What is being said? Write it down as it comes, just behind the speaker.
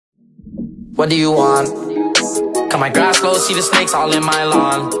What do you want? Cut my grass low, see the snakes all in my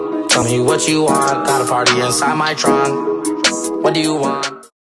lawn. Tell me what you want, got a party inside my Tron. What do you want?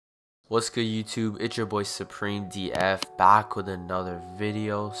 What's good, YouTube? It's your boy Supreme DF back with another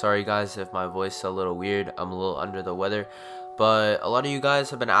video. Sorry guys if my voice is a little weird. I'm a little under the weather, but a lot of you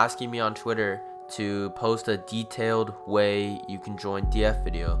guys have been asking me on Twitter to post a detailed way you can join DF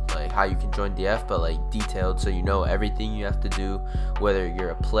video, like how you can join DF, but like detailed so you know everything you have to do, whether you're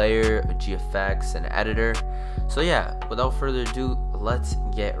a player, a GFX, an editor. So yeah, without further ado, let's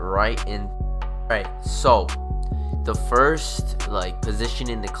get right in. Alright, so the first like position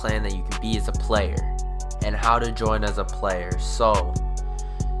in the clan that you can be is a player, and how to join as a player. So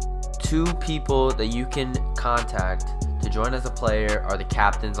 2 people that you can contact to join as a player are the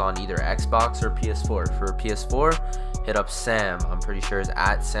captains on either Xbox or PS4. For PS4, hit up Sam. I'm pretty sure it's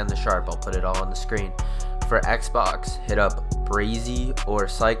at Sam the Sharp. I'll put it all on the screen. For Xbox, hit up Brazy or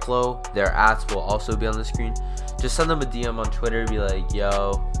Cyclo. Their ads will also be on the screen. Just send them a DM on Twitter, be like,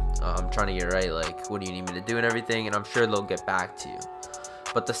 yo, I'm trying to get right, like what do you need me to do and everything, and I'm sure they'll get back to you.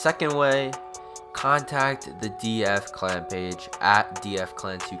 But the second way, contact the DF clan page at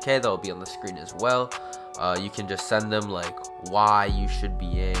DFClan2K. That'll be on the screen as well. You can just send them like why you should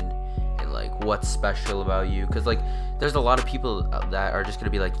be in and like what's special about you, because like there's a lot of people that are just gonna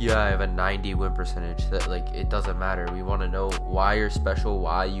be like, yeah, I have a 90 win percentage. That like it doesn't matter. We want to know why you're special,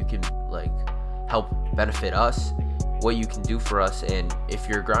 why you can like help benefit us, what you can do for us, and if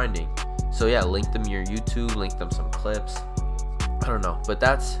you're grinding. So yeah, link them your YouTube, link them some clips, I don't know, but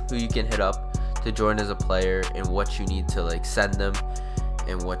that's who you can hit up to join as a player, and what you need to like send them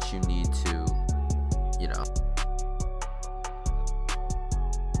and what you need to, you know.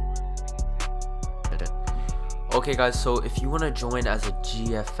 Okay guys, so if you want to join as a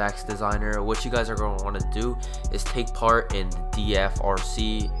GFX designer, what you guys are going to want to do is take part in the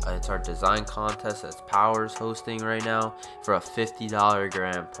DFRC. It's our design contest that's Powers hosting right now for a $50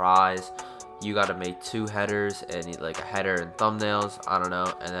 grand prize. You got to make 2 headers and like a header and thumbnails, I don't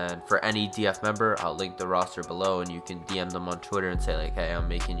know. And then for any DF member, I'll link the roster below, and you can DM them on Twitter and say like, hey, I'm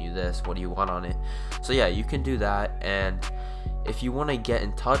making you this, what do you want on it? So yeah, you can do that. And if you want to get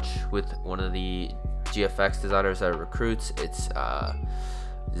in touch with one of the GFX designers that recruits, it's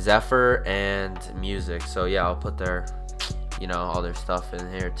Zephyr and Music. So yeah, I'll put their, you know, all their stuff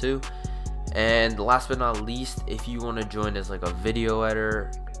in here too. And last but not least, if you want to join as like a video editor,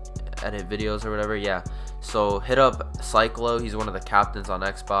 edit videos or whatever, yeah, so hit up Cyclo. He's one of the captains on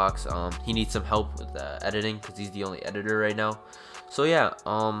Xbox. He needs some help with editing because he's the only editor right now. So yeah,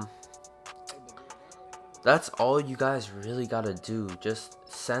 that's all you guys really gotta do. Just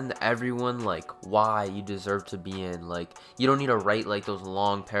send everyone like why you deserve to be in. Like you don't need to write like those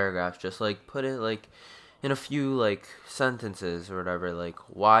long paragraphs, just like put it like in a few like sentences or whatever, like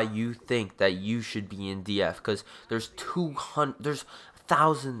why you think that you should be in DF, because there's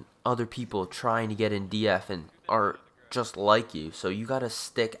 1,000 other people trying to get in DF and are just like you. So you gotta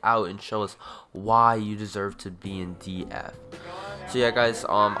stick out and show us why you deserve to be in DF. So yeah guys,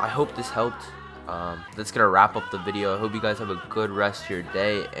 I hope this helped. That's gonna wrap up the video. I hope you guys have a good rest of your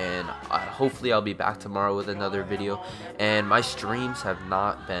day, and hopefully I'll be back tomorrow with another video. And my streams have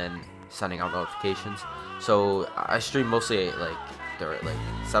not been sending out notifications, so I stream mostly at like they're at like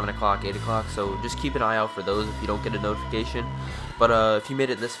 7 o'clock, 8 o'clock, so just keep an eye out for those if you don't get a notification. But if you made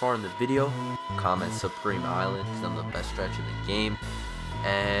it this far in the video, comment Supreme Island because I'm the best stretch in the game.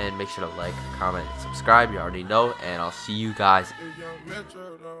 And make sure to like, comment, and subscribe. You already know, and I'll see you guys.